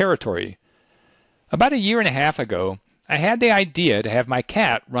serious territory. About a year and a half ago, I had the idea to have my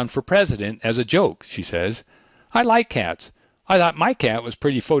cat run for president as a joke, she says. I like cats. I thought my cat was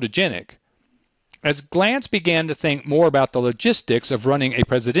pretty photogenic. As Glantz began to think more about the logistics of running a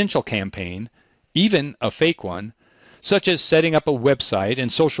presidential campaign, even a fake one, such as setting up a website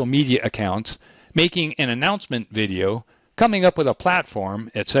and social media accounts, making an announcement video, coming up with a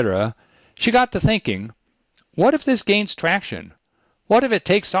platform, etc., she got to thinking, what if this gains traction? What if it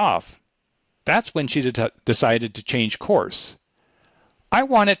takes off? That's when she decided to change course. I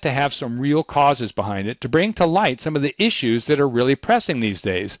wanted to have some real causes behind it to bring to light some of the issues that are really pressing these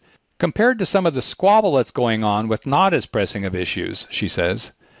days, compared to some of the squabble that's going on with not as pressing of issues, she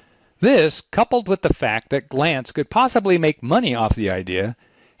says. This, coupled with the fact that Glantz could possibly make money off the idea,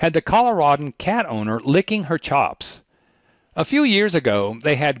 had the Coloradan cat owner licking her chops. A few years ago,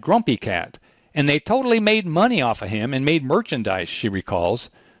 they had Grumpy Cat, and they totally made money off of him and made merchandise, she recalls.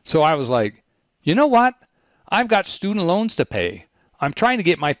 So I was like, you know what? I've got student loans to pay. I'm trying to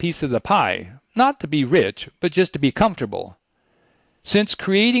get my piece of the pie, not to be rich, but just to be comfortable. Since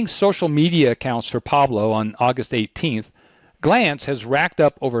creating social media accounts for Pablo on August 18th, Glantz has racked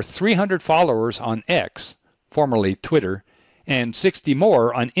up over 300 followers on X, formerly Twitter, and 60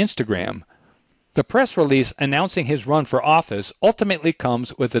 more on Instagram. The press release announcing his run for office ultimately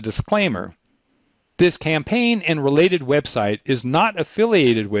comes with a disclaimer. This campaign and related website is not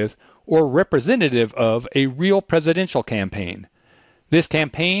affiliated with or representative of a real presidential campaign. This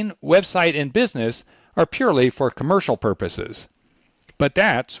campaign, website, and business are purely for commercial purposes. But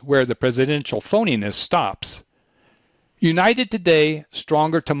that's where the presidential phoniness stops. United today,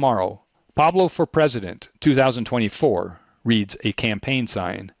 stronger tomorrow. Pablo for President, 2024, reads a campaign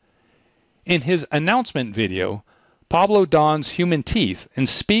sign. In his announcement video, Pablo dons human teeth and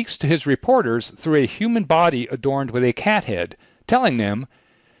speaks to his reporters through a human body adorned with a cat head, telling them,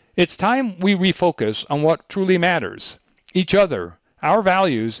 it's time we refocus on what truly matters, each other, our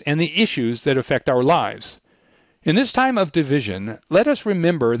values, and the issues that affect our lives. In this time of division, let us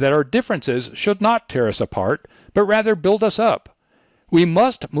remember that our differences should not tear us apart, but rather build us up. We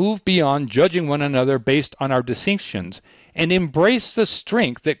must move beyond judging one another based on our distinctions and embrace the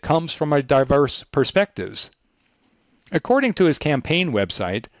strength that comes from our diverse perspectives. According to his campaign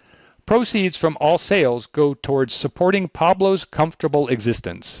website, proceeds from all sales go towards supporting Pablo's comfortable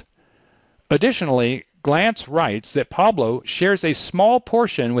existence. Additionally, Glantz writes that Pablo shares a small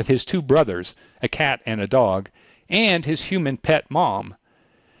portion with his two brothers, a cat and a dog, and his human pet mom.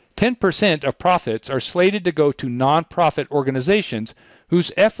 10% of profits are slated to go to nonprofit organizations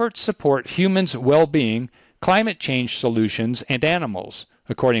whose efforts support humans' well-being, climate change solutions, and animals,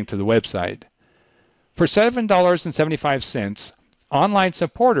 according to the website. For $7.75, online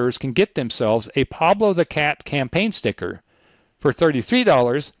supporters can get themselves a Pablo the Cat campaign sticker. For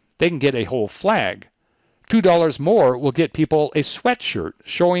 $33, they can get a whole flag. $2 more will get people a sweatshirt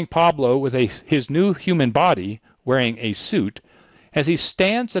showing Pablo with his new human body, wearing a suit, as he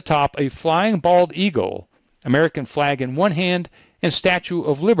stands atop a flying bald eagle, American flag in one hand and Statue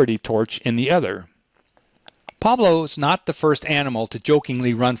of Liberty torch in the other. Pablo's not the first animal to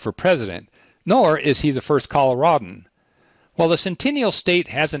jokingly run for president, nor is he the first Coloradan. While the Centennial State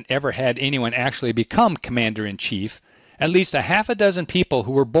hasn't ever had anyone actually become commander-in-chief, at least a half a dozen people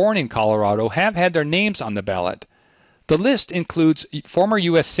who were born in Colorado have had their names on the ballot. The list includes former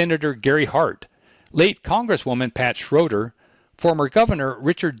U.S. Senator Gary Hart, late Congresswoman Pat Schroeder, former Governor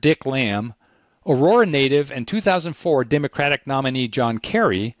Richard Dick Lamb, Aurora native and 2004 Democratic nominee John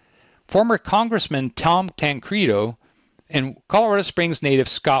Kerry, former Congressman Tom Tancredo, and Colorado Springs native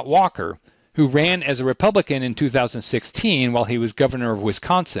Scott Walker, who ran as a Republican in 2016 while he was governor of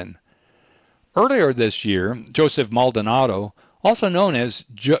Wisconsin. Earlier this year, Joseph Maldonado, also known as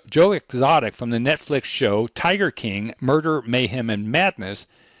Joe Exotic from the Netflix show Tiger King, Murder, Mayhem, and Madness,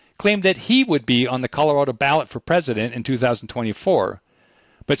 claimed that he would be on the Colorado ballot for president in 2024.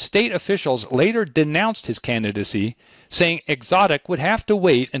 But state officials later denounced his candidacy, saying Exotic would have to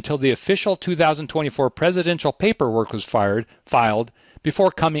wait until the official 2024 presidential paperwork was filed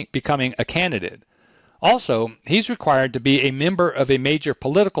before becoming a candidate. Also, he's required to be a member of a major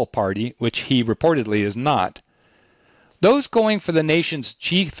political party, which he reportedly is not. Those going for the nation's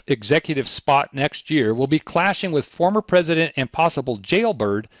chief executive spot next year will be clashing with former president and possible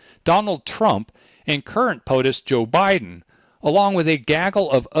jailbird Donald Trump and current POTUS Joe Biden, along with a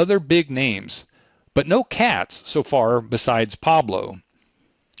gaggle of other big names, but no cats so far besides Pablo.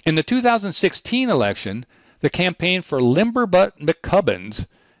 In the 2016 election, the campaign for Limberbutt McCubbins,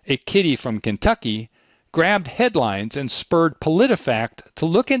 a kitty from Kentucky, grabbed headlines and spurred PolitiFact to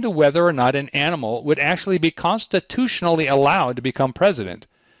look into whether or not an animal would actually be constitutionally allowed to become president.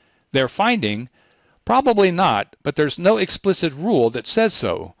 Their finding, probably not, but there's no explicit rule that says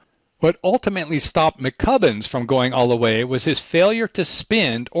so. What ultimately stopped McCubbins from going all the way was his failure to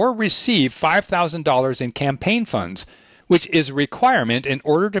spend or receive $5,000 in campaign funds, which is a requirement in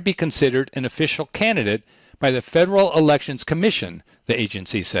order to be considered an official candidate by the Federal Elections Commission, the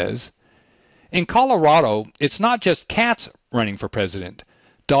agency says. In Colorado, it's not just cats running for president.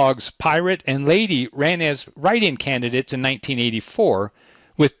 Dogs Pirate and Lady ran as write-in candidates in 1984,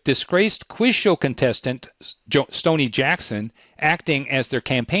 with disgraced quiz show contestant Stoney Jackson acting as their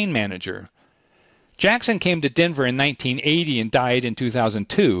campaign manager. Jackson came to Denver in 1980 and died in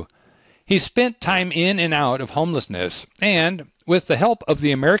 2002. He spent time in and out of homelessness and, with the help of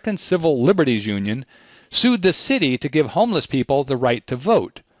the American Civil Liberties Union, sued the city to give homeless people the right to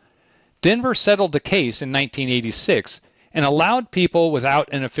vote. Denver settled the case in 1986 and allowed people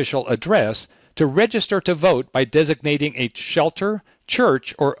without an official address to register to vote by designating a shelter,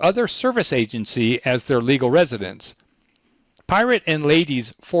 church, or other service agency as their legal residence. Pirate and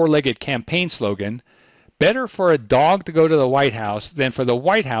Lady's four-legged campaign slogan, "Better for a dog to go to the White House than for the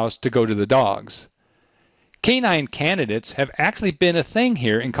White House to go to the dogs." Canine candidates have actually been a thing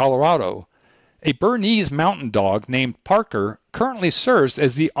here in Colorado. A Bernese mountain dog named Parker currently serves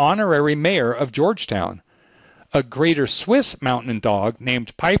as the honorary mayor of Georgetown. A Greater Swiss mountain dog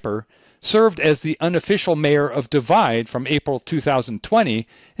named Piper served as the unofficial mayor of Divide from April 2020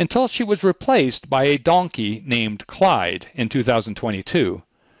 until she was replaced by a donkey named Clyde in 2022.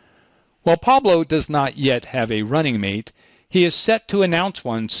 While Pablo does not yet have a running mate, he is set to announce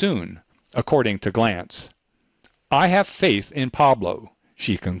one soon, according to Glance. "I have faith in Pablo,"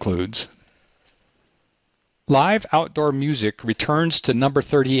 she concludes. Live outdoor music returns to number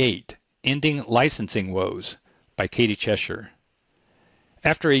 38, Ending Licensing Woes, by Katie Cheshire.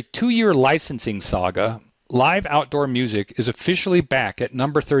 After a 2-year licensing saga, live outdoor music is officially back at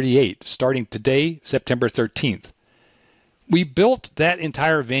number 38, starting today, September 13th. We built that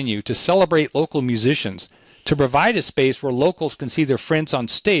entire venue to celebrate local musicians, to provide a space where locals can see their friends on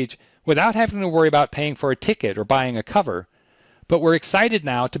stage without having to worry about paying for a ticket or buying a cover. But we're excited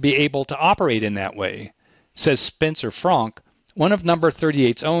now to be able to operate in that way, says Spencer Frank, one of number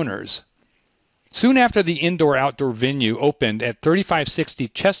 38's owners. Soon after the indoor-outdoor venue opened at 3560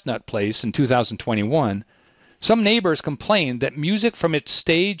 Chestnut Place in 2021, some neighbors complained that music from its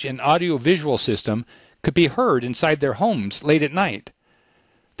stage and audio-visual system could be heard inside their homes late at night.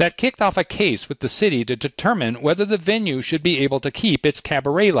 That kicked off a case with the city to determine whether the venue should be able to keep its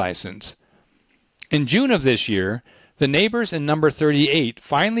cabaret license. In June of this year, the neighbors in number 38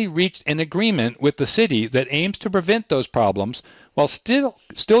 finally reached an agreement with the city that aims to prevent those problems while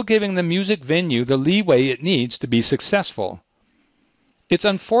still giving the music venue the leeway it needs to be successful. It's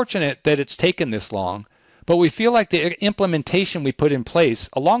unfortunate that it's taken this long, but we feel like the implementation we put in place,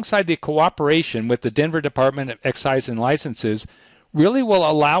 alongside the cooperation with the Denver Department of Excise and Licenses, really will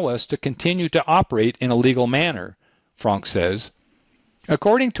allow us to continue to operate in a legal manner, Frank says.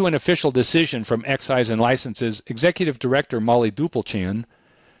 According to an official decision from Excise and Licenses Executive Director Molly Dupelchin,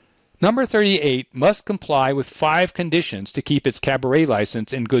 number 38 must comply with 5 conditions to keep its cabaret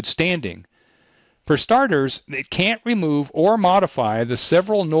license in good standing. For starters, it can't remove or modify the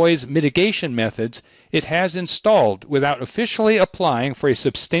several noise mitigation methods it has installed without officially applying for a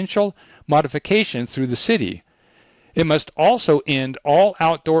substantial modification through the city. It must also end all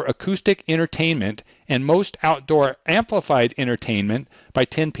outdoor acoustic entertainment and most outdoor amplified entertainment by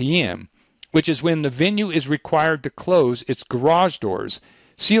 10 p.m., which is when the venue is required to close its garage doors,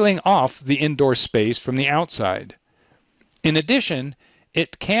 sealing off the indoor space from the outside. In addition,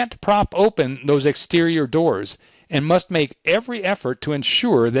 it can't prop open those exterior doors and must make every effort to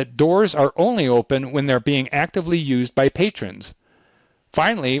ensure that doors are only open when they're being actively used by patrons.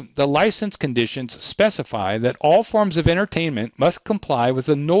 Finally, the license conditions specify that all forms of entertainment must comply with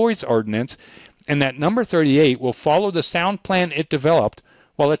the noise ordinance and that number 38 will follow the sound plan it developed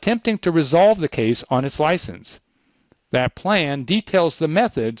while attempting to resolve the case on its license. That plan details the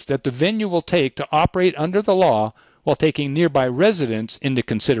methods that the venue will take to operate under the law while taking nearby residents into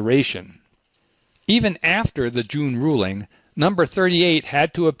consideration. Even after the June ruling, number 38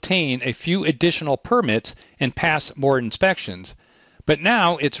 had to obtain a few additional permits and pass more inspections, but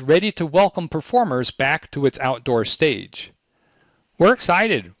now it's ready to welcome performers back to its outdoor stage. "We're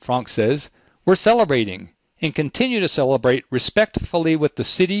excited," Frank says. "We're celebrating and continue to celebrate respectfully with the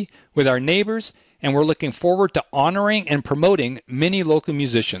city, with our neighbors, and we're looking forward to honoring and promoting many local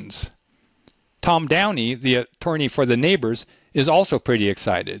musicians." Tom Downey, the attorney for the neighbors, is also pretty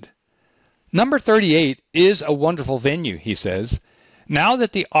excited. Number 38 is a wonderful venue, he says. Now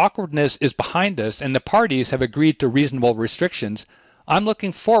that the awkwardness is behind us and the parties have agreed to reasonable restrictions, I'm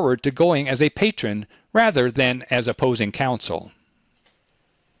looking forward to going as a patron rather than as opposing counsel.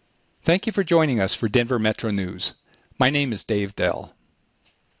 Thank you for joining us for Denver Metro News. My name is Dave Dell.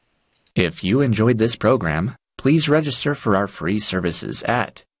 If you enjoyed this program, please register for our free services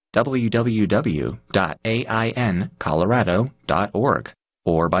at www.aincolorado.org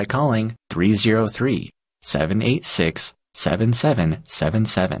or by calling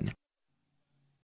 303-786-7777.